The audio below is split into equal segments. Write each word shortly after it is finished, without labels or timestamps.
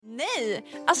Nej,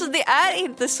 alltså det är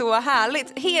inte så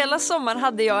härligt. Hela sommaren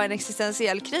hade jag en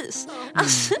existentiell kris.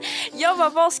 Alltså, jag bara,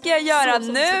 vad ska jag göra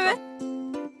nu?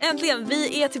 Äntligen,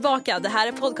 vi är tillbaka. Det här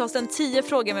är podcasten 10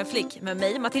 frågor med Flick med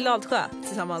mig, Matilda Altsjö,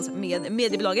 tillsammans med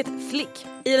mediebolaget Flick.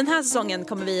 I den här säsongen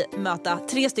kommer vi möta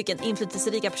 3 stycken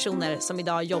inflytelserika personer som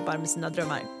idag jobbar med sina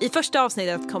drömmar. I första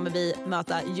avsnittet kommer vi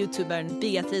möta youtubern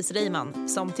Beatrice Reimann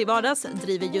som till vardags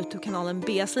driver YouTube-kanalen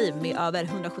Beas liv med över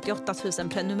 178 000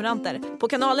 prenumeranter. På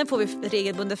kanalen får vi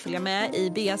regelbundet följa med i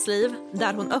Beas liv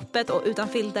där hon öppet och utan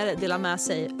filter delar med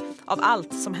sig av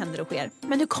allt som händer och sker.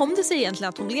 Men hur kom det sig egentligen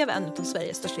att hon blev en av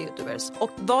Sveriges största youtubers?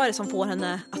 Och vad är det som får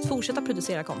henne att fortsätta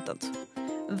producera content?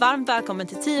 Varmt välkommen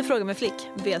till 10 frågor med Flick,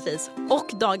 Beatrice,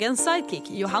 och dagens sidekick,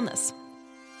 Johannes.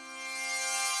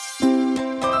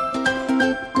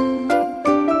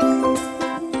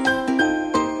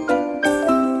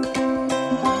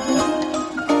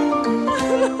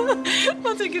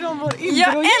 Vad tycker du om vår intro?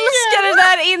 Jag älskar det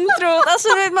där introt. Alltså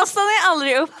man stannar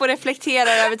aldrig upp och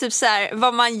reflekterar över typ så här,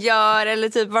 vad man gör eller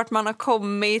typ vart man har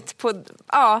kommit på.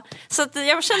 Ja, så att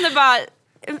jag kände bara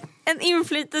en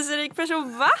inflytelserik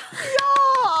person, va?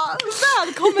 Ja,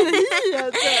 välkommen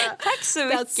hit! Tack så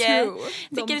mycket.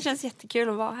 Tycker det känns jättekul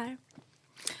att vara här.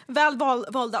 Väl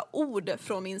valda ord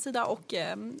från min sida och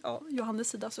Johannes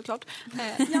sida såklart.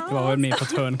 Jag var väl med på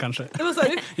ett hörn kanske. Vad sa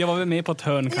du? Jag var väl med på ett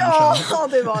hörn kanske. Ja,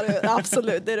 det var du.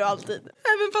 Absolut, det är du alltid.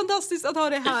 Även fantastiskt att ha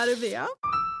dig här, Bea.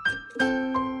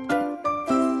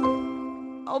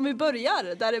 Om vi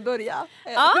börjar där det börjar.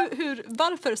 Ja.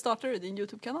 Varför startade du din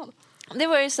YouTube-kanal? Det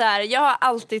var ju så här, jag har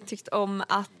alltid tyckt om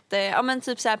att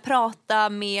typ så här, prata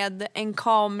med en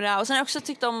kamera och sen har jag också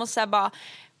tyckt om att så här, bara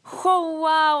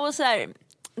showa och så här,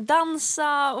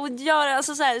 dansa och göra,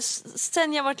 alltså så här,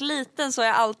 sen jag varit liten så har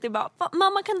jag alltid bara,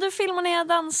 mamma kan du filma när jag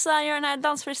dansar, gör den här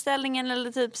dansföreställningen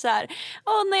eller typ så här,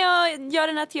 när jag gör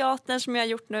den här teatern som jag har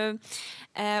gjort nu.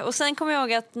 Och sen kommer jag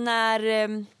ihåg att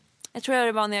jag tror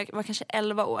det var när jag var kanske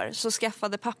 11 år så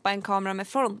skaffade pappa en kamera med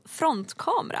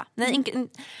frontkamera. Nej,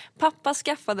 pappa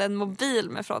skaffade en mobil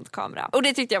med frontkamera. Och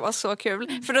det tyckte jag var så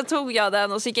kul. För då tog jag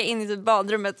den och så gick jag in i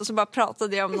badrummet och så bara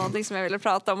pratade jag om någonting som jag ville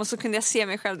prata om. Och så kunde jag se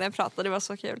mig själv när jag pratade, det var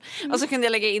så kul. Och så kunde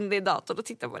jag lägga in det i datorn och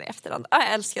titta på det i efterhand.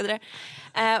 Jag älskade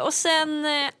det. Och sen,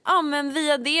 men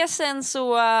via det sen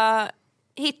så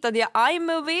hittade jag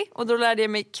iMovie. Och då lärde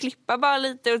jag mig klippa bara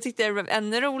lite och tyckte det blev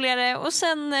ännu roligare. Och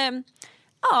sen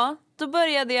då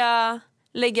började jag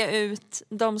lägga ut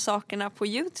de sakerna på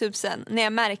YouTube sen när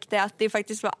jag märkte att det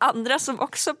faktiskt var andra som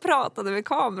också pratade med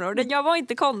kameror. Jag var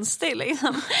inte konstig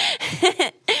liksom.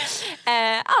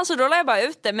 Alltså då la jag bara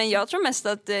ut det, men jag tror mest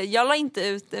att jag la inte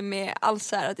ut det med alls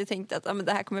så här att jag tänkte att men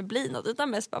det här kommer bli något, utan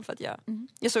mest bara för att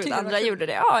jag såg att andra gjorde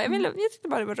det. Jag tyckte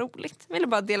bara det var roligt. Jag ville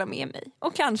bara dela med mig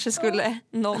och kanske skulle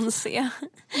någon se.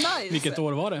 Nice. Vilket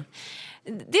år var det?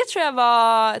 Det tror jag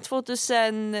var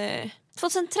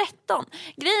 2013.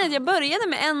 Grejen är att jag började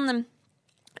med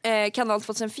en kanal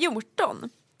 2014.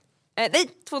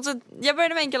 Jag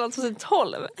började med en kanal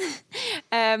 2012.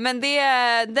 Men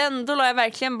då la jag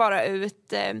verkligen bara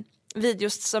ut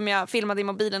videos som jag filmade i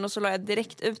mobilen och så la jag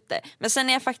direkt ut det. Men sen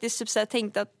när jag faktiskt typ så här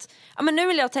tänkte att men nu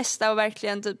vill jag testa och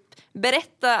verkligen typ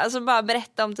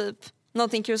berätta om typ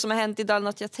någonting kul som har hänt idag,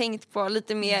 något jag tänkt på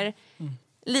lite mer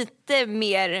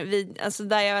alltså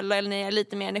där jag la ner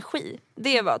lite mer energi.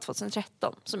 Det var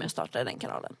 2013 som jag startade den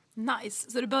kanalen.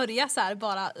 Nice. Så du började så här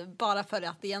bara för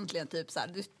att egentligen typ så här,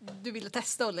 du ville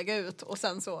testa och lägga ut och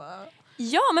sen så.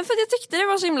 Ja, men för att jag tyckte det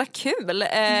var så himla kul.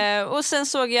 Och sen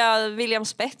såg jag William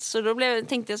Spets och då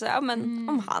tänkte jag så här,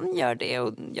 om han gör det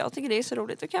och jag tycker det är så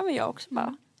roligt, då kan väl jag också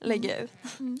bara lägga ut.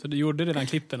 Så du gjorde redan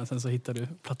klippen och sen så hittade du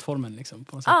plattformen liksom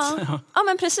på något sätt. Ja,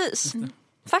 men precis.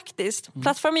 Faktiskt.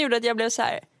 Plattformen gjorde att jag blev så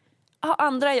här,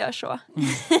 andra gör så.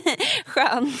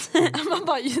 Skönt. Man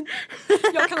bara,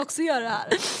 jag kan också göra det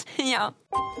här. Ja.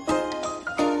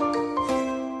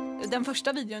 Den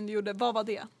första videon du gjorde, vad var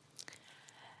det?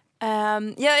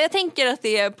 Jag tänker att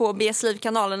det är på Beas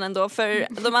liv-kanalen ändå, för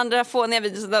de andra fåniga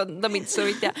videos de är inte så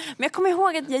viktiga. Men jag kommer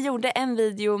ihåg att jag gjorde en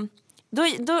video.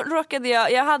 Då råkade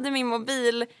jag hade min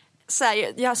mobil så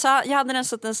här, jag hade den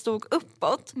så att den stod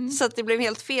uppåt så att det blev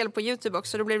helt fel på YouTube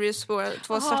också. Då blev det ju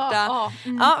två svarta.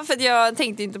 Ja, för att jag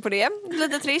tänkte inte på det.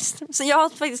 Lite trist. Så jag har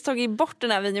faktiskt tagit bort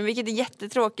den här videon, vilket är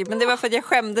jättetråkigt. Men det var för att jag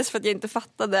skämdes för att jag inte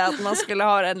fattade att man skulle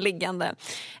ha den liggande.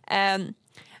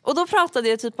 Och då pratade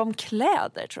jag typ om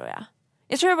kläder, tror jag.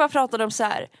 Jag tror jag bara pratade om så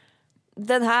här,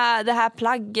 det här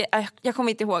plagget, jag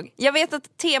kommer inte ihåg. Jag vet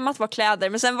att temat var kläder,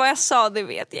 men sen vad jag sa, det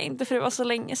vet jag inte, för det var så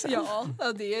länge sedan. Ja,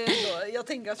 det är ändå, jag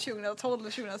tänker att 2012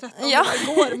 och 2013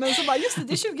 går, men så bara, just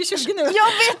det är 2020 nu. Jag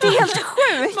vet, det är helt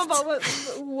sjukt. Man bara,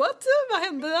 what? Vad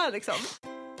hände där liksom?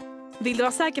 Vill du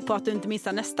vara säker på att du inte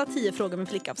missar nästa 10 frågor med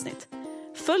flickavsnitt?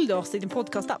 Följ oss i din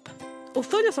podcastapp. Och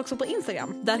följ oss också på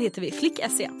Instagram, där heter vi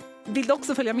flick.se. Vill du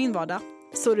också följa min vardag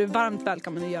så är du varmt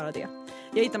välkommen att göra det.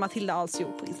 Jag hittar Matilda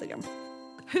Alsjo på Instagram.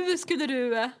 Hur skulle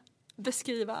du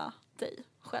beskriva dig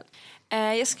själv?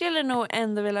 Jag skulle nog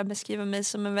ändå vilja beskriva mig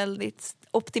som en väldigt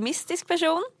optimistisk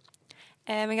person.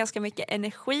 Med ganska mycket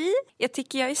energi. Jag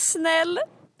tycker jag är snäll.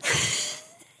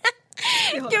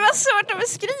 Gud vad svårt att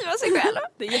beskriva sig själv.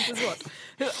 Det är jättesvårt.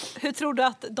 Hur tror du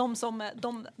att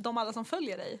de alla som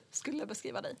följer dig skulle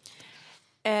beskriva dig?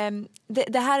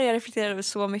 Det här har jag reflekterat över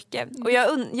så mycket. Och jag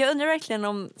undrar verkligen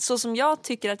om, så som jag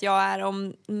tycker att jag är,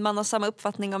 om man har samma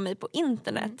uppfattning om mig på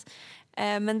internet.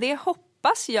 Men det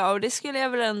hoppas jag, och det skulle jag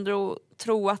väl ändå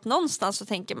tro att någonstans så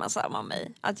tänker man samma om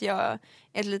mig. Att jag är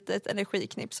ett litet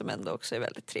energiknipp som ändå också är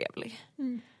väldigt trevlig.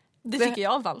 Det tycker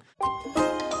jag i alla fall.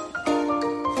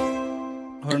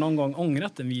 Har du någon gång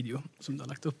ångrat en video som du har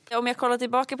lagt upp? Om jag kollar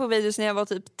tillbaka på videos när jag var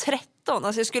typ 13,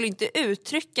 alltså jag skulle inte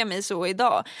uttrycka mig så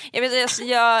idag.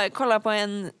 Jag kollar på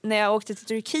en när jag åkte till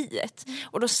Turkiet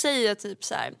och då säger jag typ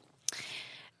så här: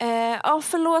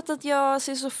 förlåt att jag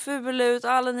ser så ful ut,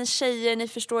 alla ni tjejer, ni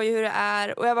förstår ju hur det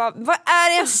är. Och jag bara, vad är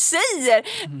det jag säger?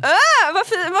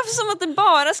 Varför som att det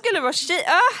bara skulle vara tjej?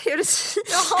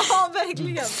 Ja,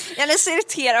 verkligen. Jag är så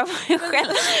irriterad på mig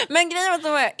själv. Men grejen var att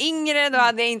då var jag yngre, då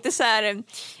hade jag inte så här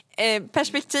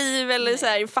perspektiv eller så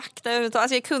här fakta.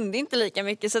 Alltså jag kunde inte lika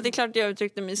mycket, så det är klart jag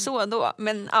uttryckte mig så då.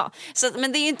 Men ja,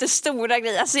 men det är ju inte stora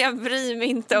grejer. Alltså jag bryr mig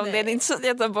inte om det. Det är inte så att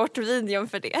jag tar bort videon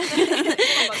för det.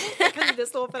 Jag kan inte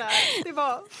stå för det här.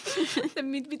 Det är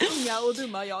mitt unga och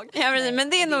dumma jag. Ja, men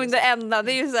det är nog det enda.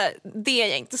 Det är ju så här, det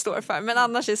jag inte står för. Men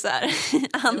annars är så här,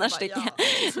 annars tycker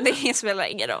jag det spelar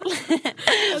ingen roll.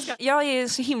 Jag är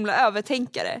så himla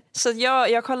övertänkare. Så att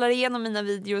jag kollar igenom mina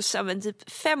videos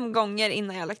typ 5 gånger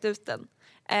innan jag lagt ut den.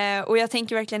 Och jag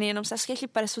tänker verkligen igenom så här, ska jag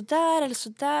klippa det så där eller så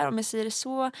där, om jag säger det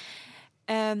så.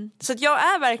 Så att jag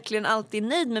är verkligen alltid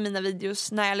nöjd med mina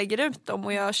videos när jag lägger ut dem,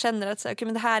 och jag känner att så här, okay,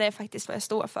 men det här är faktiskt vad jag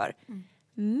står för.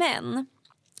 Men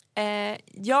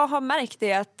jag har märkt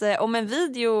det att om en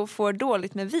video får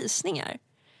dåligt med visningar,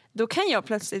 då kan jag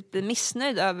plötsligt bli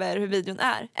missnöjd över hur videon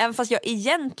är, även fast jag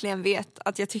egentligen vet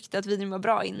att jag tyckte att videon var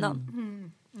bra innan.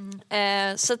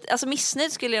 Så att, alltså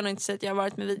missnöjd skulle jag nog inte säga att jag har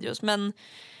varit med videos, men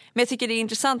jag tycker det är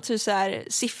intressant hur så här,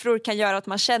 siffror kan göra att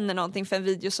man känner någonting för en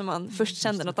video som man först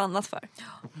kände något annat för.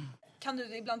 Kan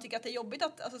du ibland tycka att det är jobbigt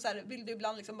att, alltså så här, vill du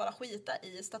ibland liksom bara skita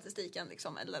i statistiken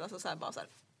liksom, eller alltså så här, bara så här,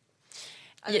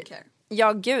 I don't care.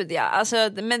 Ja, gud ja. Alltså,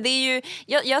 men det är ju,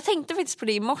 jag tänkte faktiskt på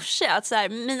det i morse, att så här,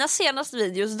 mina senaste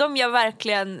videos, de jag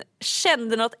verkligen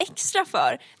kände något extra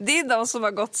för, det är de som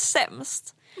har gått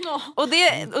sämst. Och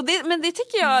men det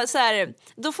tycker jag så här,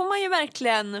 då får man ju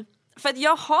verkligen, för att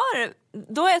jag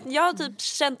har typ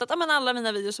känt att alla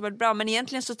mina videos har varit bra, men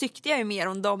egentligen så tyckte jag ju mer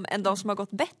om dem än de som har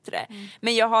gått bättre.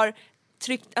 Men jag har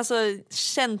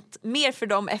känt mer för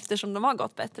dem eftersom de har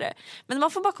gått bättre. Men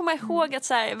man får bara komma ihåg att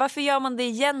så här, varför gör man det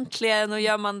egentligen, och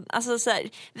gör man, alltså så här,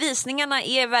 visningarna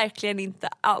är verkligen inte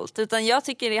allt, utan jag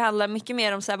tycker det handlar mycket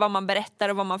mer om så här, vad man berättar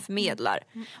och vad man förmedlar.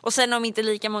 Och sen om inte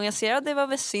lika många ser det var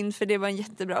väl synd, för det var en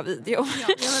jättebra video. Ja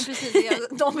men precis,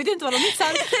 de vet inte vad de missar.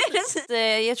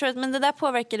 Jag tror att det där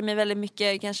påverkade mig väldigt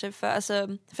mycket, kanske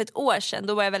för ett år sedan,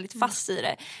 då var jag väldigt fast i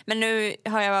det. Men nu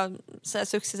har jag så här,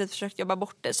 successivt försökt jobba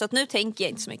bort det, så att nu tänker jag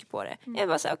inte så mycket på det. Jag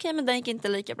bara säger okej, men den gick inte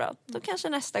lika bra. Då kanske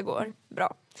nästa går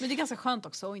bra. Men det är ganska skönt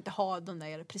också att inte ha den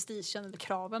där prestigen eller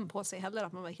kraven på sig heller,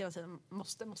 att man hela tiden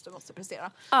måste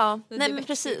prestera. Ja, nej men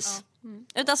precis.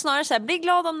 Ja. Utan snarare så här, bli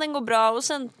glad om den går bra, och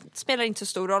sen spelar det inte så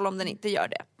stor roll om den inte gör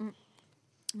det.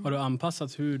 Har du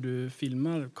anpassat hur du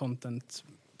filmar content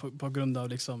på grund av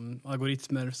liksom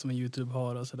algoritmer som YouTube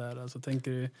har och sådär? Alltså,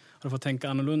 har du fått tänka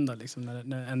annorlunda liksom,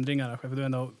 när ändringar har skett? För du har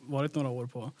ändå varit några år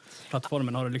på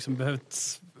plattformen. Har du liksom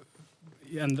behövt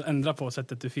ändra på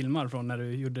sättet du filmar från när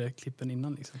du gjorde klippen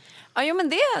innan? Liksom? Ja, jo, men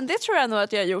det tror jag nog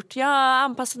att jag har gjort. Jag har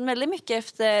anpassat väldigt mycket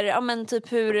efter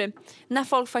typ hur, när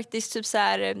folk faktiskt typ så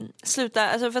här, slutar,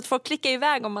 alltså för att folk klickar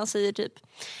iväg om man säger typ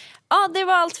det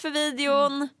var allt för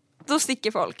videon. Då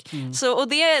sticker folk. Så, och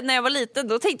det, när jag var liten,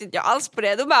 då tänkte inte jag alls på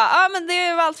det. Då bara, men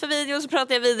det var allt för video. Så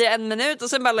pratade jag vidare 1 minut. Och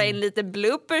sen bara la in lite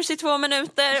bloopers i 2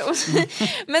 minuter. Och så,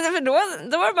 men för då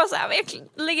var det bara så här,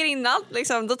 jag lägger in allt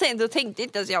liksom. Då tänkte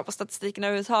inte ens jag på statistiken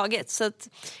överhuvudtaget. Så att,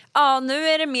 nu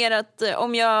är det mer att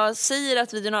om jag säger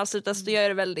att videon avslutas, då gör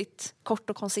jag det väldigt kort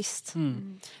och konsist.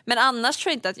 Men annars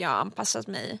tror jag inte att jag har anpassat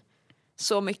mig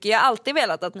så mycket. Jag har alltid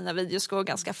velat att mina videos går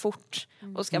ganska fort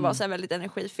och ska vara så här väldigt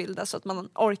energifyllda, så att man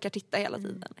orkar titta hela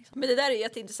tiden. Liksom. Men det där är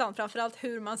jätteintressant, framförallt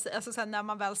hur man, alltså så här, när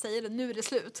man väl säger det, nu är det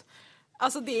slut.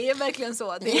 Alltså det är verkligen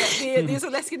så. Det är så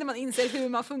läskigt när man inser hur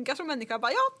man funkar som människa.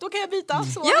 Bara, ja, då kan jag byta.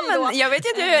 Så men jag vet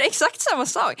att jag gör exakt samma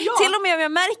sak. Ja. Till och med om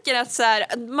jag märker att så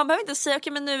här, man behöver inte säga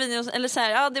okej, men nu är videon, eller så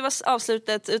här, ja det var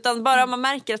avslutet, utan bara man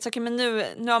märker att okej, men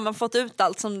nu har man fått ut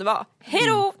allt som det var. Hej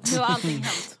då! Nu har allting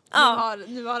hänt. Ja.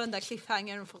 Nu har den där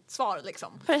cliffhangern fått svar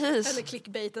liksom. Precis. Eller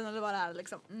clickbaiten eller vad det är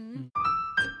liksom.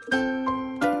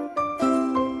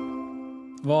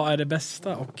 Vad är det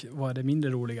bästa och vad är det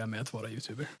mindre roliga med att vara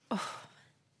YouTuber?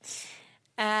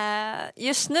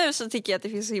 Just nu så tycker jag att det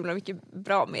finns så himla mycket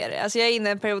bra med det. Alltså jag är inne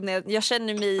i en period när jag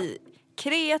känner mig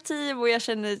kreativ och jag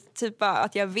känner typ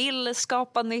att jag vill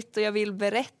skapa nytt och jag vill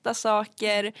berätta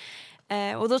saker.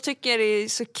 Och då tycker jag det är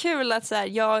så kul att så här,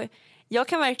 jag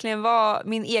kan verkligen vara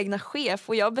min egna chef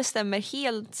och jag bestämmer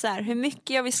helt så här, hur mycket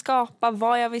jag vill skapa,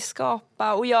 vad jag vill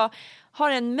skapa, och jag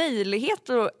har en möjlighet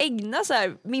att ägna så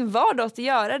här, min vardag att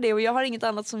göra det, och jag har inget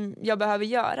annat som jag behöver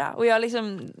göra, och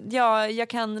jag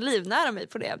kan livnära mig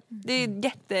på det. Det är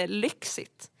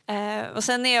jättelyxigt. Och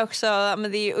sen är också,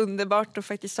 men det är underbart att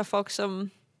faktiskt ha folk som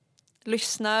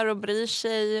lyssnar och bryr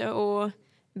sig och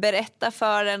berätta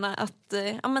för en att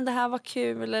men det här var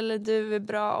kul eller du är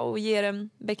bra, och ger en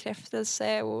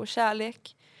bekräftelse och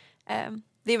kärlek.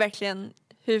 Det är verkligen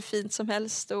hur fint som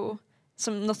helst och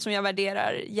som något som jag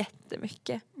värderar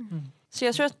jättemycket. Så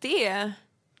jag tror att det är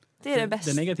det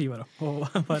bästa. Det negativa då?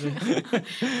 Vad är det?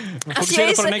 Alltså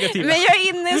men jag är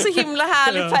inne i en så himla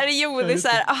härlig period. Så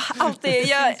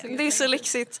här, det är så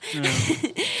lyxigt.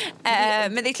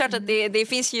 Men det är klart att det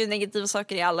finns ju negativa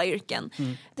saker i alla yrken.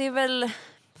 Det är väl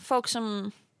folk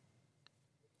som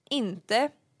inte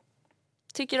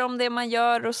tycker om det man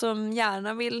gör och som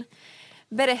gärna vill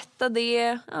berätta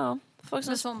det. Ja,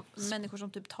 folk som människor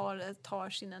som typ tar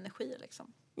sin energi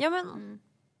liksom. Ja men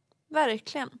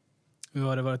verkligen. Hur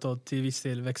har det varit att till viss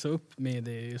del växa upp med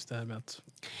det, just det här med att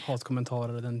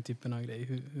hatkommentarer och den typen av grejer?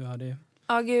 Hur har det?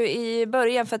 Ja gud, i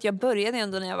början, för att jag började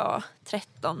ändå när jag var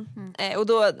 13. Och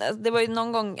då, det var ju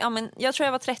någon gång, jag tror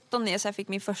jag var 13 när jag fick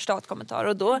min första hatkommentar.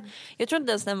 Och då, jag tror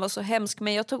inte ens den var så hemsk,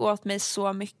 men jag tog åt mig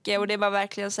så mycket. Och det var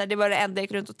verkligen så här, det var det enda jag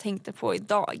gick runt och tänkte på i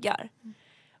dagar.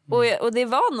 Och det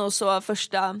var nog så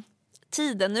första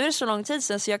tiden. Nu är det så lång tid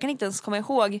sedan så jag kan inte ens komma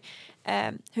ihåg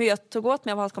hur jag tog åt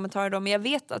mig av hatkommentarer då, men jag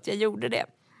vet att jag gjorde det.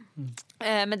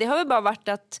 Men det har väl bara varit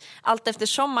att allt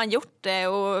eftersom man gjort det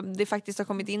och det faktiskt har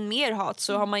kommit in mer hat,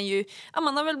 så har man ju,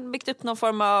 man har väl byggt upp någon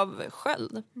form av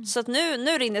sköld. Så att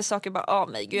nu rinner saker bara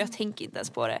mig, gud jag tänker inte ens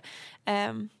på det.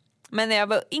 Men när jag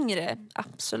var yngre,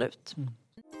 absolut.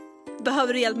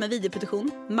 Behöver du hjälp med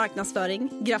videoproduktion,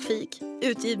 marknadsföring, grafik,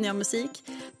 utgivning av musik,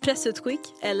 pressutskick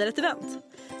eller ett event?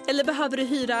 Eller behöver du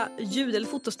hyra ljud- eller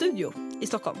fotostudio i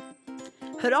Stockholm?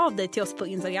 Hör av dig till oss på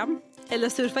Instagram eller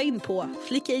surfa in på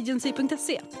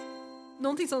flickagency.se.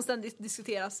 Någonting som ständigt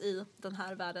diskuteras i den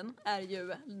här världen är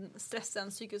ju stressen,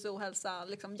 psykisk ohälsa,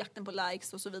 liksom jakten på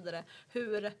likes och så vidare.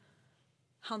 Hur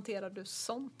hanterar du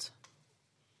sånt?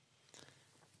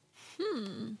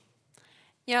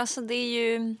 Ja, så det är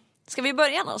ju... Ska vi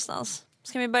börja någonstans?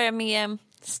 Ska vi börja med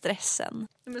stressen?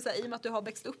 Men så här, i och med att du har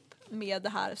växt upp med det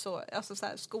här, så, alltså så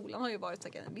här, skolan har ju varit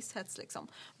säkert en viss hets liksom,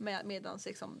 medans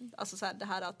liksom, alltså så här, det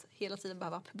här att hela tiden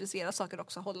behöva publicera saker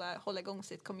också, hålla igång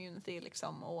sitt community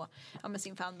liksom, och med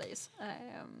sin fanbase.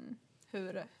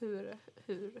 Hur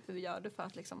gör du för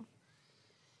att liksom,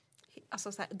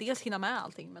 alltså så här, dels hinna med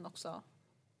allting, men också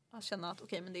att känna att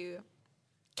okej, men det är ju,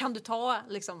 kan du ta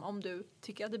liksom, om du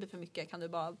tycker att det blir för mycket, kan du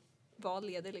bara vara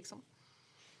ledig liksom?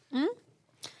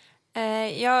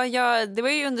 Det var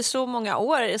ju under så många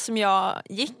år som jag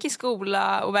gick i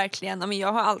skola och verkligen,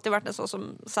 jag har alltid varit en sån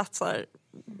som satsar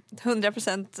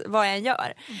 100% vad jag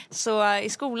gör. Så i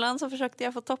skolan så försökte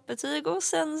jag få toppbetyg, och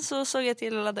sen så såg jag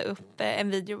till att ladda upp en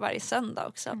video varje söndag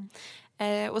också.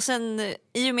 Och sen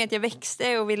i och med att jag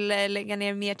växte och ville lägga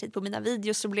ner mer tid på mina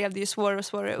videos, så blev det ju svårare och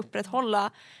svårare att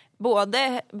upprätthålla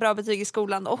både bra betyg i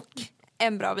skolan och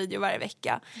en bra video varje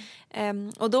vecka.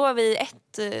 Och då var vi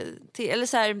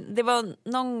det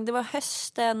var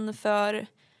hösten för,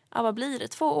 vad blir det,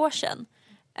 2 år sedan.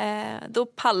 Då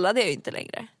pallade jag ju inte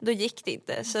längre. Då gick det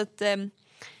inte. Så att,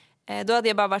 då hade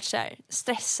jag bara varit så här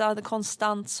stressad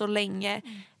konstant så länge.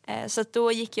 Så att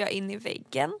då gick jag in i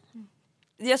väggen.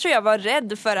 Jag tror jag var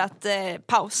rädd för att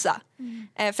pausa.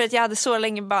 För att jag hade så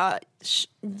länge bara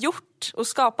gjort och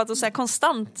skapat och så här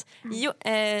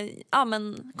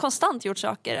konstant gjort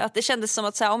saker. Att det kändes som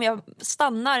att så här, om jag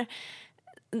stannar,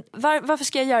 varför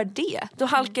ska jag göra det? Då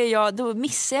halkar jag, då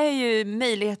missar jag ju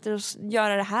möjligheter att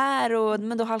göra det här,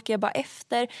 men då halkar jag bara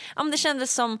efter. Det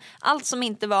kändes som allt som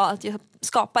inte var att jag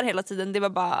skapar hela tiden, det var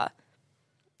bara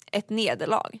ett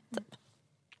nederlag typ.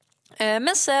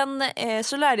 Men sen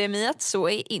så lärde jag mig att så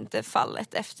är inte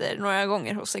fallet efter några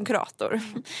gånger hos en kurator.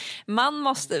 Man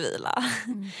måste vila.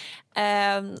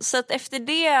 Så att efter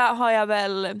det har jag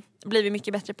väl blivit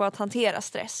mycket bättre på att hantera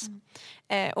stress.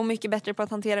 Och mycket bättre på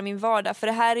att hantera min vardag. För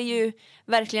det här är ju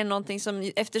verkligen någonting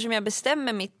som, eftersom jag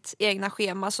bestämmer mitt egna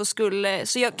schema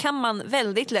kan man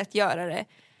väldigt lätt göra det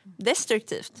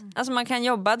destruktivt. Alltså man kan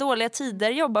jobba dåliga tider,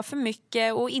 jobba för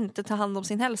mycket och inte ta hand om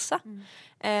sin hälsa.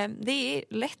 Det är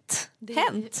lätt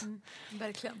hänt.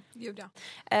 Verkligen, gud ja.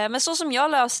 Men så som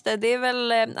jag löste det är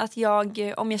väl att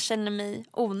om jag känner mig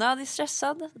onödigt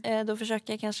stressad, då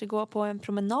försöker jag kanske gå på en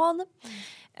promenad.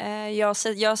 Jag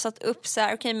har satt upp så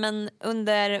här, okej, men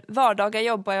under vardagar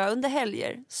jobbar jag, under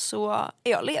helger så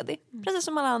är jag ledig. Precis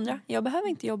som alla andra. Jag behöver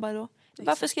inte jobba då.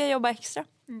 Varför ska jag jobba extra?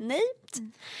 Nej.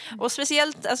 Och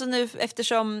speciellt alltså nu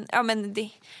eftersom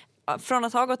från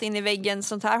att ha gått in i väggen,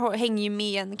 sånt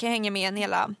här kan hänga med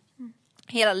en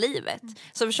hela livet.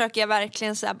 Så försöker jag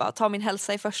verkligen så här, bara ta min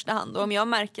hälsa i första hand. Och om jag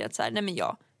märker att så här, nej men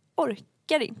jag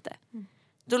orkar inte.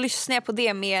 Då lyssnar jag på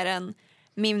det mer än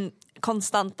min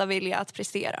konstanta vilja att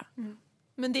prestera.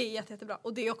 Men det är jättebra.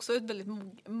 Och det är också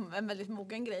en väldigt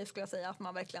mogen grej skulle jag säga. Att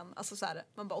man verkligen, alltså så här,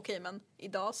 man bara okej, men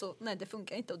idag så, nej det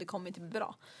funkar inte och det kommer inte bli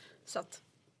bra. Så att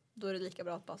då är det lika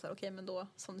bra att bara säga okej, men då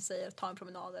som du säger, ta en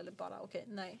promenad eller bara okej,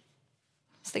 nej.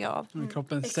 Stänga av.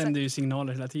 Kroppen sänder ju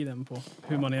signaler hela tiden på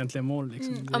hur man egentligen mår.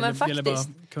 Liksom. Det gäller bara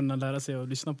att kunna lära sig att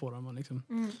lyssna på dem. Liksom.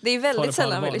 Det är väldigt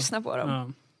sällan vi lyssnar på dem.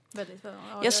 Ja. Väldigt,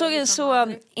 jag såg en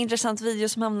så intressant video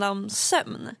som handlade om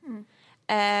sömn.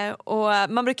 Och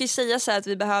man brukar ju säga så här att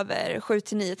vi behöver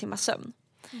 7-9 timmar sömn.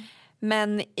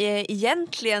 Men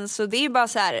egentligen så det är ju bara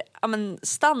så här,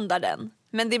 standarden.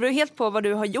 Men det beror helt på vad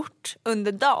du har gjort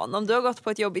under dagen. Om du har gått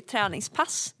på ett jobbigt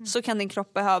träningspass så kan din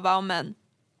kropp behöva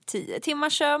 10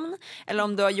 timmars sömn. Eller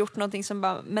om du har gjort någonting som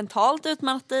bara mentalt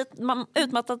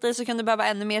utmattat dig så kan du behöva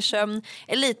ännu mer sömn.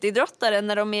 Elitidrottare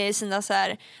när de är i sina så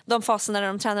här, de faserna när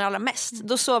de tränar allra mest,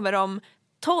 då sover de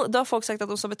då har folk sagt att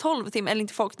de sover 12 timmar, eller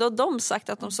inte folk, då har de sagt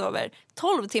att de sover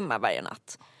 12 timmar varje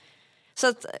natt. Så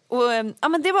att,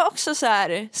 men det var också så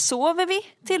här, sover vi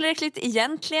tillräckligt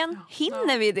egentligen?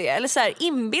 Hinner vi det? Eller så här,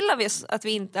 inbillar vi oss att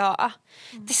vi inte har...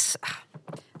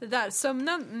 Det där,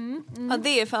 sömnen. Ja,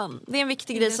 det är en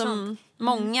viktig grej som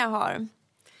många har.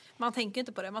 Man tänker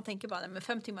inte på det, man tänker bara med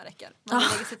 5 timmar räcker. Man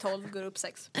lägger sig 12, går upp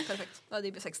 6. Perfekt. Ja,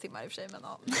 det blir 6 timmar i och för sig, men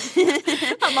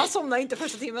man somnar inte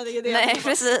första timmen. Det är det. Nej,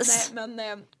 precis. Nej,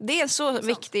 men, det är en så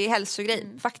viktig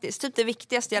hälsogrej faktiskt. Typ det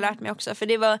viktigaste jag lärt mig också. För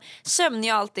det var sömn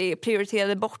jag alltid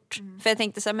prioriterade bort. För jag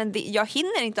tänkte så här, men jag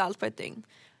hinner inte allt på ett dygn.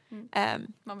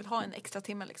 Man vill ha en extra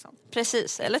timme liksom.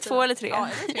 Precis, eller 2 eller 3. Ja,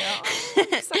 eller 3,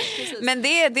 Exakt, precis. Men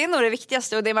det är nog det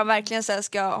viktigaste och det man verkligen så här,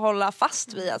 ska hålla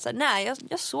fast vid. Alltså, nej,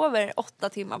 jag sover 8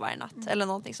 timmar varje natt eller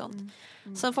någonting sånt.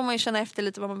 Sen får man ju känna efter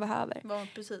lite vad man behöver. Ja,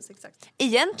 precis, exakt.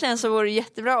 Egentligen så vore det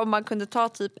jättebra om man kunde ta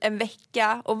typ en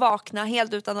vecka och vakna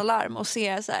helt utan alarm och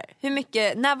se så här, hur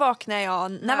mycket, när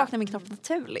vaknar min kropp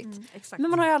naturligt? Exakt. Men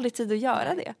man har ju aldrig tid att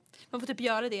göra det. Man får typ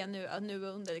göra det nu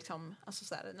under liksom, alltså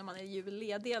så här, när man är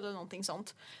julledig eller någonting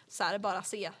sånt. Så här, bara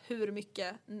se hur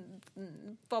mycket,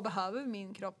 vad behöver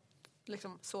min kropp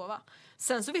liksom sova.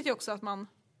 Sen så vet jag också att man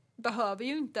behöver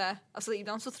ju inte, alltså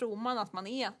ibland så tror man att man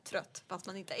är trött fast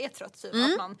man inte är trött typ.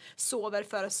 Att man sover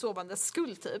för sovandes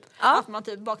skull typ. Att man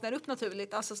typ vaknar upp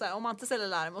naturligt, alltså så här, om man inte ställer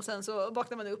larm och sen så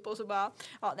vaknar man upp och så bara,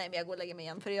 nej men jag går och lägger mig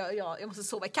igen för jag måste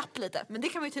sova i kapp lite. Men det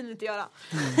kan man ju tydligen inte göra.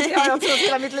 Det har jag trott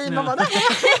hela mitt liv. Man bara,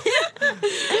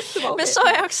 Men så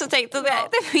har jag också tänkt att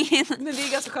men det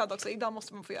är ganska skönt också, idag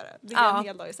måste man få göra det. Det är en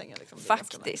hel dag i sängen liksom.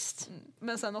 Faktiskt.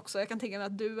 Men sen också, jag kan tänka mig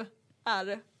att du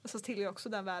så tillhör också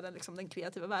den världen, liksom, den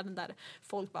kreativa världen där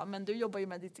folk bara, men du jobbar ju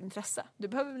med ditt intresse. Du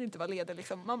behöver väl inte vara ledig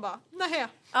liksom. Man bara,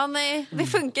 nej. Det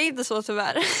funkar inte så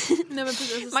tyvärr. Nej, men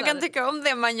precis, man kan tycka om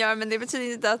det man gör men det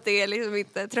betyder inte att det liksom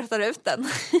inte tröttar ut den.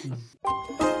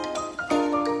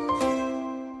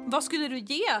 Vad skulle du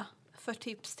ge för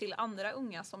tips till andra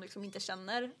unga som liksom inte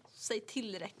känner sig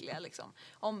tillräckliga liksom?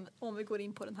 Om vi går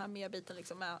in på den här mer biten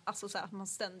liksom, med, alltså så här, att man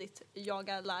ständigt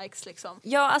jagar likes liksom.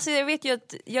 Ja, alltså jag vet ju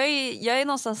att jag är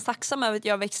någonstans tacksam över att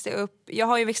jag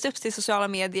har ju växt upp till sociala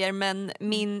medier, men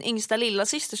min yngsta lilla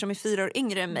syster som är 4 år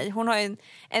yngre än mig, hon har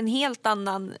en helt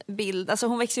annan bild, alltså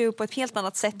hon växer ju upp på ett helt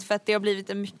annat sätt för att det har blivit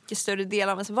en mycket större del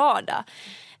av ens vardag.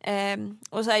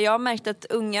 Och så här, jag har märkt att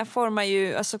unga formar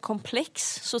ju alltså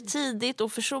komplex så tidigt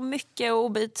och för så mycket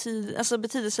och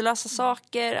betydelselösa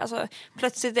saker. Alltså,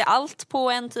 plötsligt är allt på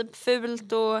en typ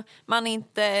fult och man är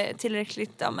inte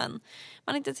tillräckligt,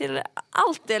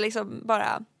 allt är liksom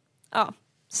bara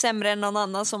sämre än någon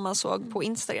annan som man såg på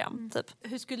Instagram typ.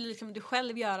 Hur skulle liksom du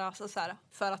själv göra så här,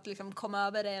 för att liksom komma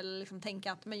över det eller liksom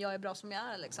tänka att men jag är bra som jag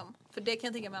är liksom? För det kan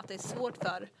jag tänka mig att det är svårt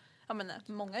för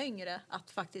många yngre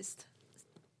att faktiskt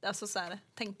alltså så här,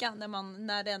 tänka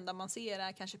när det enda man ser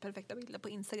är kanske perfekta bilder på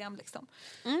Instagram liksom.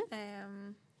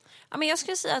 Ja, men jag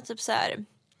skulle säga typ så här.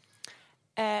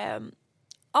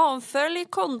 Avfölj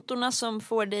kontorna som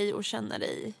får dig att känna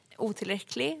dig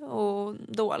otillräcklig och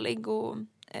dålig och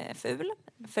ful.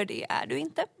 För det är du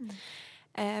inte.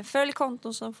 Följ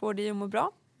konton som får dig att må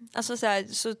bra. Alltså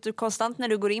så att du konstant när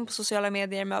du går in på sociala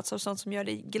medier möts av sånt som gör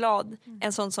dig glad.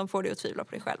 Än sånt som får dig att tvivla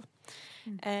på dig själv.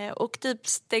 Och typ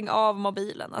stäng av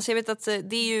mobilen. Alltså jag vet att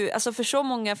det är ju, alltså för så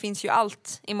många finns ju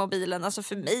allt i mobilen. Alltså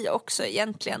för mig också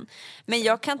egentligen. Men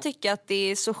jag kan tycka att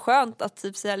det är så skönt att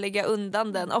typ så här lägga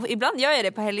undan den. Och ibland gör jag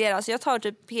det på helger. Alltså jag tar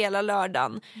typ hela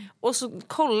lördagen. Och så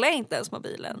kollar jag inte ens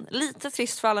mobilen. Lite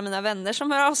trist för alla mina vänner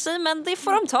som hör av sig. Men det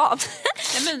får de ta.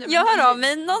 Jag hör av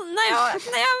mig när jag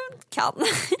kan.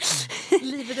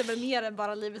 Livet är väl mer än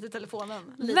bara livet i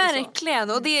telefonen. Verkligen.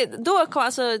 Så. Och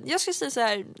jag skulle säga så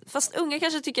här, fast unga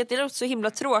kanske tycker att det låter så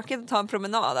himla tråkigt att ta en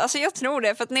promenad. Alltså jag tror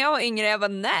det, för att när jag var yngre jag var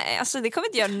nej, alltså det kommer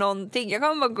inte göra någonting. Jag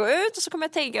kommer bara gå ut och så kommer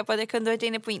jag tänka på att jag kunde varit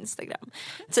inne på Instagram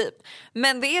typ.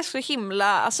 Men det är så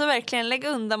himla, alltså verkligen lägg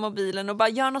undan mobilen och bara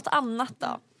gör något annat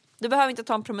då. Du behöver inte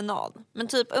ta en promenad, men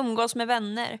typ umgås med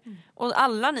vänner. Och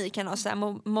alla ni kan ha så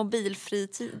här mobilfri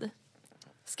tid.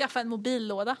 Skaffa en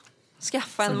mobillåda.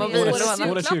 Skaffa en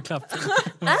mobillåda. Årets julklapp.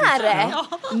 Är det?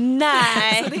 Ja.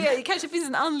 Nej. Så det kanske finns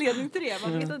en anledning till det,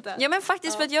 man vet inte. Ja men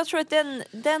faktiskt för att jag tror att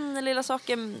den lilla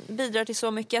saken bidrar till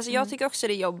så mycket. Alltså jag tycker också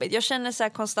det är jobbigt. Jag känner så här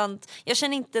konstant, jag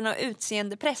känner inte någon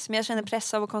utseendepress, men jag känner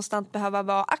press av att konstant behöva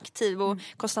vara aktiv och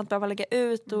konstant behöva lägga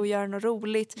ut och göra något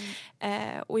roligt.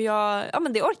 Och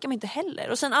men det orkar man inte heller.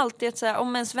 Och sen alltid att så här,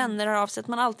 om ens vänner har av sig att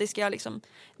man alltid ska liksom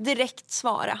direkt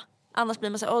svara. Annars blir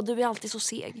man så här, du är alltid så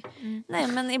seg. Nej,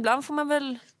 men ibland får man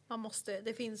väl...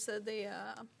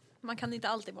 Man kan inte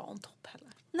alltid vara on top heller.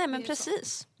 Nej, men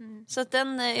precis. Så att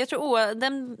jag tror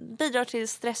den bidrar till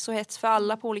stress och hets för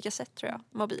alla på olika sätt, tror jag,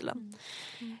 mobilen.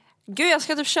 Gud, jag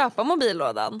ska typ köpa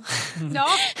mobillådan. Ja,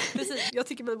 precis. Jag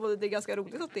tycker väl både det är ganska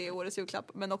roligt att det är årets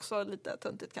julklapp, men också lite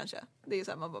töntigt kanske. Det är ju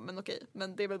så här, man bara, men okej,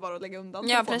 men det är väl bara att lägga undan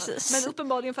telefonen. Precis. Men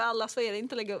uppenbarligen för alla så är det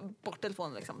inte att lägga bort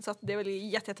telefonen liksom. Så att det är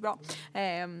väl jättebra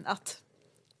att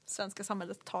svenska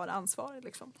samhället tar ansvar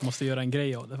liksom. Måste göra en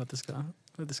grej av det för att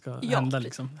det ska hända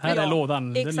liksom. Här är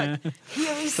lådan. Exakt. Den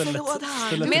är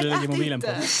stället i mobilen på.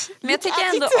 Men jag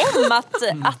tycker ändå om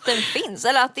att den finns.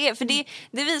 Eller att det är. För det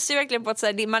visar ju verkligen på att så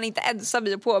här, man inte är ensam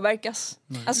i att påverkas.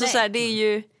 Nej. Alltså så här, det är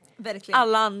ju verkligen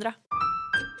alla andra.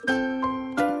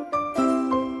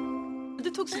 Du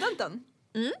tog studenten.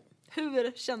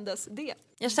 Hur kändes det?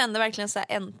 Jag kände verkligen så här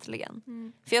äntligen.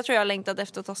 För jag tror jag har längtat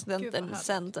efter att ta studenten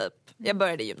sen typ jag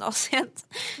började gymnasiet.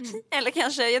 Eller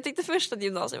kanske, jag tyckte först att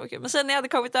gymnasiet var kul. Men sen när jag hade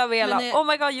kommit över hela, oh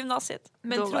my god, gymnasiet.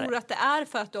 Men tror du att det är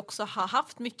för att du också har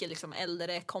haft mycket liksom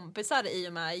äldre kompisar i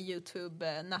och med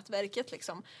YouTube-nätverket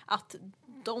liksom? Att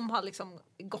de har liksom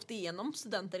gått igenom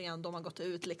studenter innan de har gått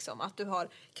ut liksom. Att du har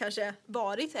kanske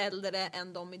varit äldre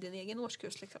än de i din egen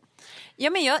årskurs liksom. Ja,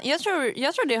 men jag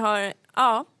tror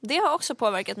det har också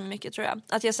påverkat mig mycket, tror jag.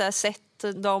 Att jag så här sett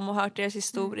dem och hört deras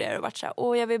historier och varit så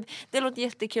här, det låter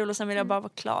jättekul och sen vill jag bara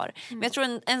vara klar. Men jag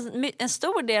tror en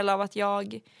stor del av att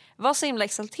jag var så himla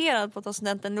exalterad på att ta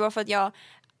studenten, det var för att jag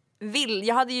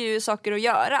hade ju saker att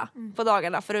göra på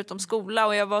dagarna förutom skola,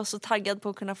 och jag var så taggad på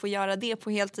att kunna få göra det på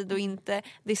heltid och inte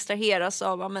distraheras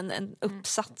av en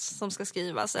uppsats som ska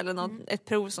skrivas eller ett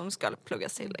prov som ska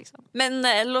pluggas till liksom. Men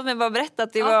låt mig bara berätta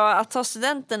att att ta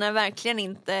studenten är verkligen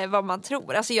inte vad man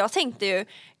tror. Alltså jag tänkte ju,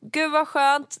 gud vad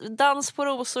skönt, dans på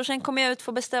rosor, sen kommer jag ut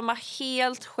få bestämma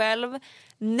helt själv.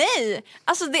 Nej,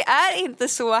 alltså det är inte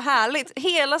så härligt.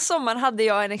 Hela sommaren hade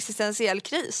jag en existentiell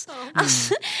kris.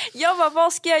 Alltså, jag bara,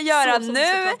 vad ska jag göra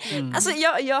nu? Alltså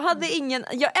jag hade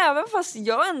även fast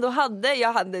jag ändå hade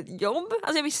ett jobb.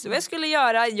 Alltså jag visste vad jag skulle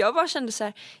göra. Jag bara kände så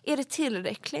här, är det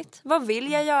tillräckligt? Vad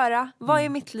vill jag göra? Vad är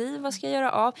mitt liv? Vad ska jag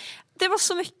göra av? Det var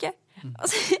så mycket.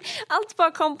 Alltså, allt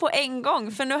bara kom på en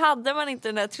gång. För nu hade man inte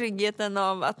den där tryggheten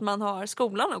av att man har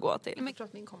skolan att gå till. Men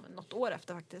klart min kom något år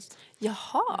efter faktiskt.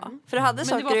 Jaha, för du hade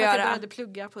saker att göra. Men det var för att jag började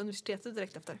plugga på universitetet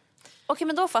direkt efter. Okej,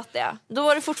 men då fattar jag. Då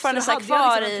var du fortfarande så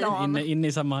kvar liksom inne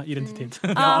i samma identitet.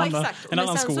 Ja, exakt. En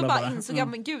annan skola bara insåg jag,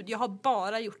 men gud, jag har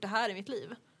bara gjort det här i mitt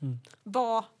liv.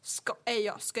 Vad ska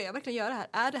jag verkligen göra det här?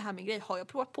 Är det här min grej? Har jag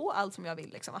provat på allt som jag vill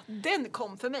liksom? Att den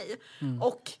kom för mig.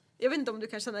 Och jag vet inte om du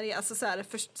kan känna det, alltså så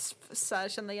här,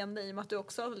 känna igen dig i och med att du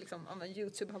också liksom,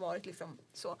 YouTube har varit liksom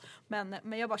så.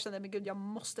 Men jag bara kände, men gud, jag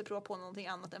måste prova på någonting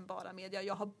annat än bara media.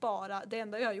 Det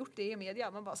enda jag har gjort det är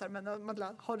media. Man bara så här, men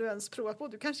Madeleine, har du ens provat på?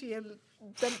 Du kanske är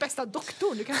den bästa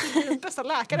doktorn, du kanske är den bästa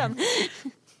läkaren.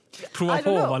 Prova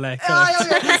på att vara läkare. Ja, jag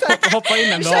vet, hoppa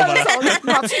in en dag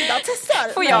bara. Matilda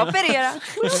testar. Får jag operera?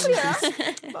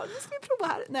 Bara, nu ska vi prova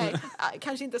här. Nej,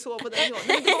 kanske inte så på den nivån.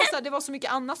 Men det var så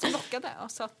mycket annat som lockade.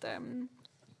 Så att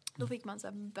då fick man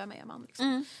säga, vem är man?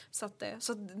 Liksom.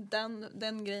 Så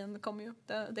den grejen kommer ju,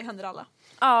 det händer alla.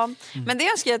 Ja, men det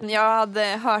önskar jag att jag hade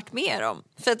hört mer om.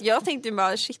 För att jag tänkte ju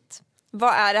bara, shit,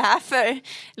 vad är det här för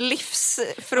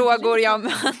livsfrågor jag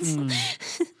mött?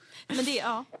 Men det,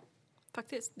 ja.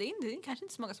 Faktiskt, det är kanske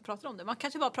inte så många som pratar om det. Man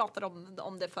kanske bara pratar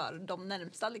om det för de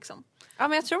närmsta liksom. Ja,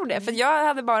 men jag tror det. För jag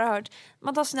hade bara hört,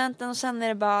 man tar studenten och sen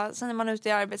är man ute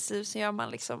i arbetsliv, så gör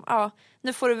man liksom, ja,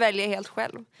 nu får du välja helt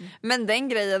själv. Men den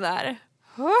grejen där.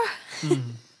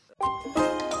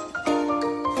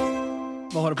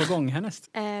 Vad har du på gång härnäst?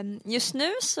 Just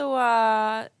nu så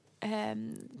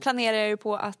planerar jag ju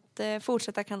på att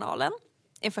fortsätta kanalen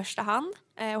i första hand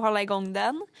och hålla igång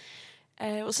den.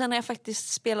 Och sen har jag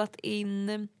faktiskt spelat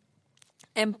in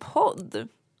en podd.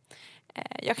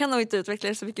 Jag kan nog inte utveckla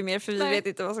det så mycket mer, för vi vet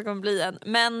inte vad som kommer bli än.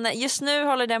 Men just nu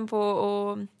håller den på,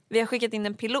 och vi har skickat in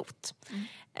en pilot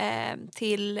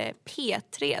till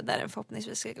P3 där den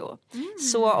förhoppningsvis ska gå.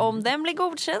 Så om den blir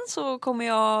godkänd så kommer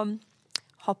jag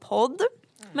ha podd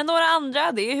med några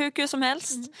andra. Det är hur kul som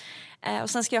helst. Och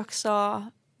sen ska jag också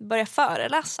börja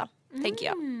föreläsa, tänker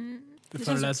jag. Du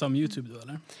föreläser om YouTube då,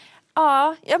 eller?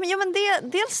 Ja, men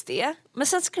dels det. Men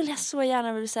sen skulle jag så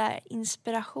gärna vilja säga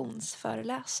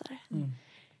inspirationsföreläsare. Nu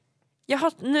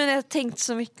när jag har tänkt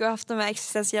så mycket och haft de här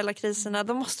existentiella kriserna,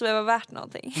 då måste det vara värt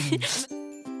någonting.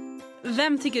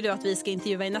 Vem tycker du att vi ska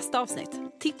intervjua i nästa avsnitt?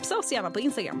 Tipsa oss gärna på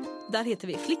Instagram. Där heter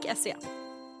vi flick.se.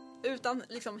 Utan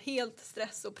liksom helt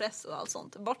stress och press och allt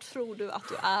sånt. Vart tror du att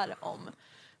du är om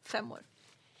 5 år?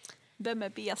 Vem är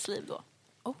Beas liv då?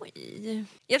 Oj.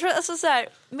 Jag tror alltså så här,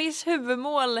 mitt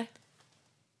huvudmål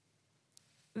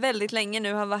väldigt länge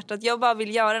nu har varit att jag bara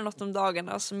vill göra något om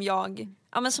dagarna som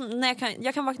som när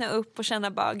jag kan vakna upp och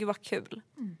känna bara, gud vad kul.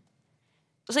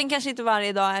 Och sen kanske inte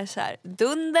varje dag är så här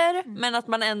dunder, men att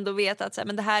man ändå vet att så här,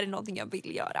 men det här är någonting jag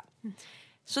vill göra.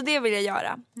 Så det vill jag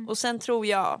göra. Och sen tror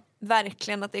jag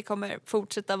verkligen att det kommer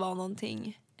fortsätta vara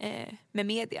någonting med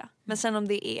media. Men sen om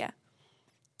det är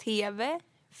tv,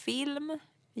 film,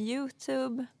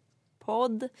 YouTube,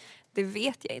 podd, det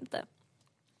vet jag inte.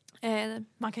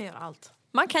 Man kan göra allt.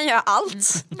 Man kan göra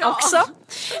allt också.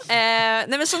 Nej,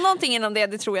 men så någonting inom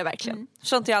det tror jag verkligen.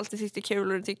 Sånt jag alltid tyckte är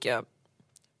kul, och det tycker jag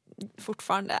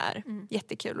fortfarande är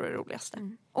jättekul och det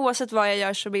roligaste. Oavsett vad jag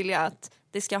gör så vill jag att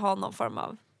det ska ha någon form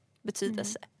av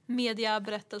betydelse. Media,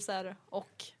 berättelser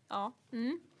och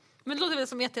Men det låter väl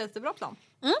som jättebra plan.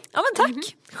 Ja, men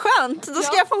tack. Skönt. Då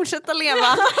ska jag fortsätta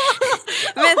leva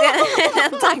med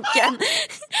den tanken.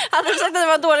 Hade du sagt att det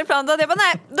var en dålig plan, då hade jag bara,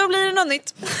 nej, då blir det något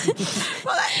nytt.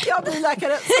 Jag blir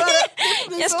läkare.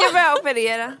 Jag ska börja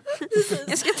operera.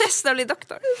 Jag ska testa att bli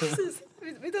doktor. Precis.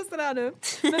 Vi testar det här nu.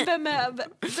 Men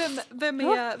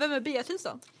vem är Beatrice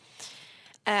då?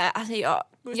 Alltså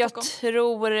jag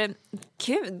tror,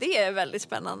 gud, det är väldigt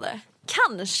spännande.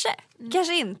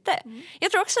 Kanske inte.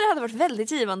 Jag tror också det hade varit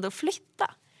väldigt givande att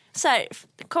flytta. Så här,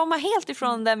 komma helt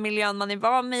ifrån den miljön man är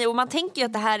van med. Och man tänker ju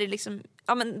att det här är liksom,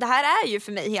 ja, men det här är ju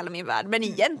för mig hela min värld. Men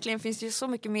egentligen finns det ju så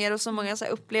mycket mer och så många så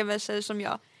här upplevelser som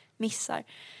jag missar.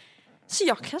 Så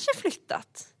jag kanske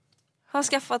flyttat. Har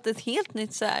skaffat ett helt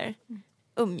nytt så här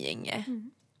umgänge.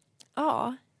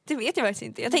 Ja, det vet jag faktiskt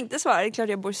inte. Jag tänkte svara, det är klart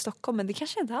jag bor i Stockholm, men det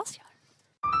kanske jag inte alls gör.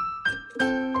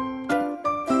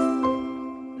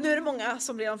 Nu är det många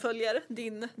som redan följer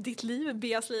ditt liv,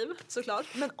 Beas liv, såklart.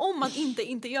 Men om man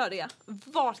inte gör det,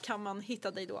 vart kan man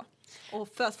hitta dig då? Och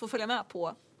för att få följa med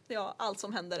på allt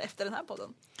som händer efter den här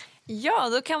podden. Ja,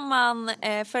 då kan man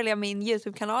följa min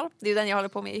YouTube-kanal. Det är den jag håller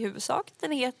på med i huvudsak.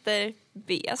 Den heter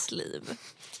Beas liv.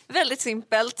 Väldigt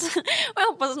simpelt. Och jag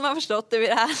hoppas att man har förstått det vid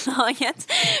det här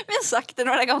laget. Vi har sagt det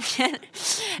några gånger.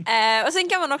 Och sen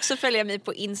kan man också följa mig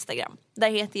på Instagram. Där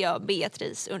heter jag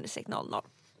Beatrice_00.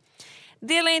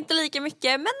 Delar inte lika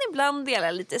mycket, men ibland delar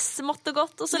jag lite smått och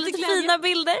gott. Och så lite fina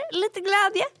bilder, lite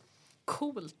glädje.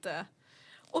 Coolt.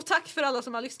 Och tack för alla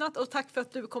som har lyssnat, och tack för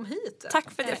att du kom hit.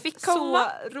 Tack för att jag fick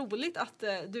komma. Så roligt att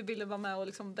du ville vara med och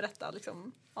liksom berätta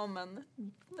liksom om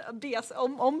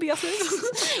Beas liv.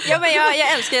 Ja, men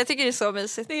jag älskar det, jag tycker det är så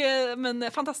mysigt. Det är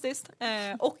fantastiskt.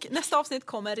 Och nästa avsnitt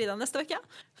kommer redan nästa vecka.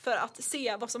 för att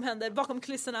se vad som händer bakom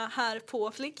kulisserna här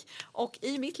på Flick. Och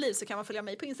i mitt liv så kan man följa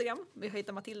mig på Instagram. Vi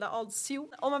heter Matilda Aldsjo.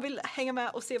 Om man vill hänga med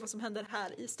och se vad som händer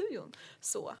här i studion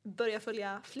så börja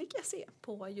följa Flick.se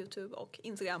på YouTube och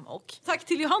Instagram. Och tack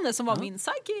till Johannes som var min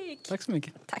sidekick. Tack så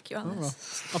mycket. Tack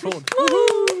Johannes. Applåd.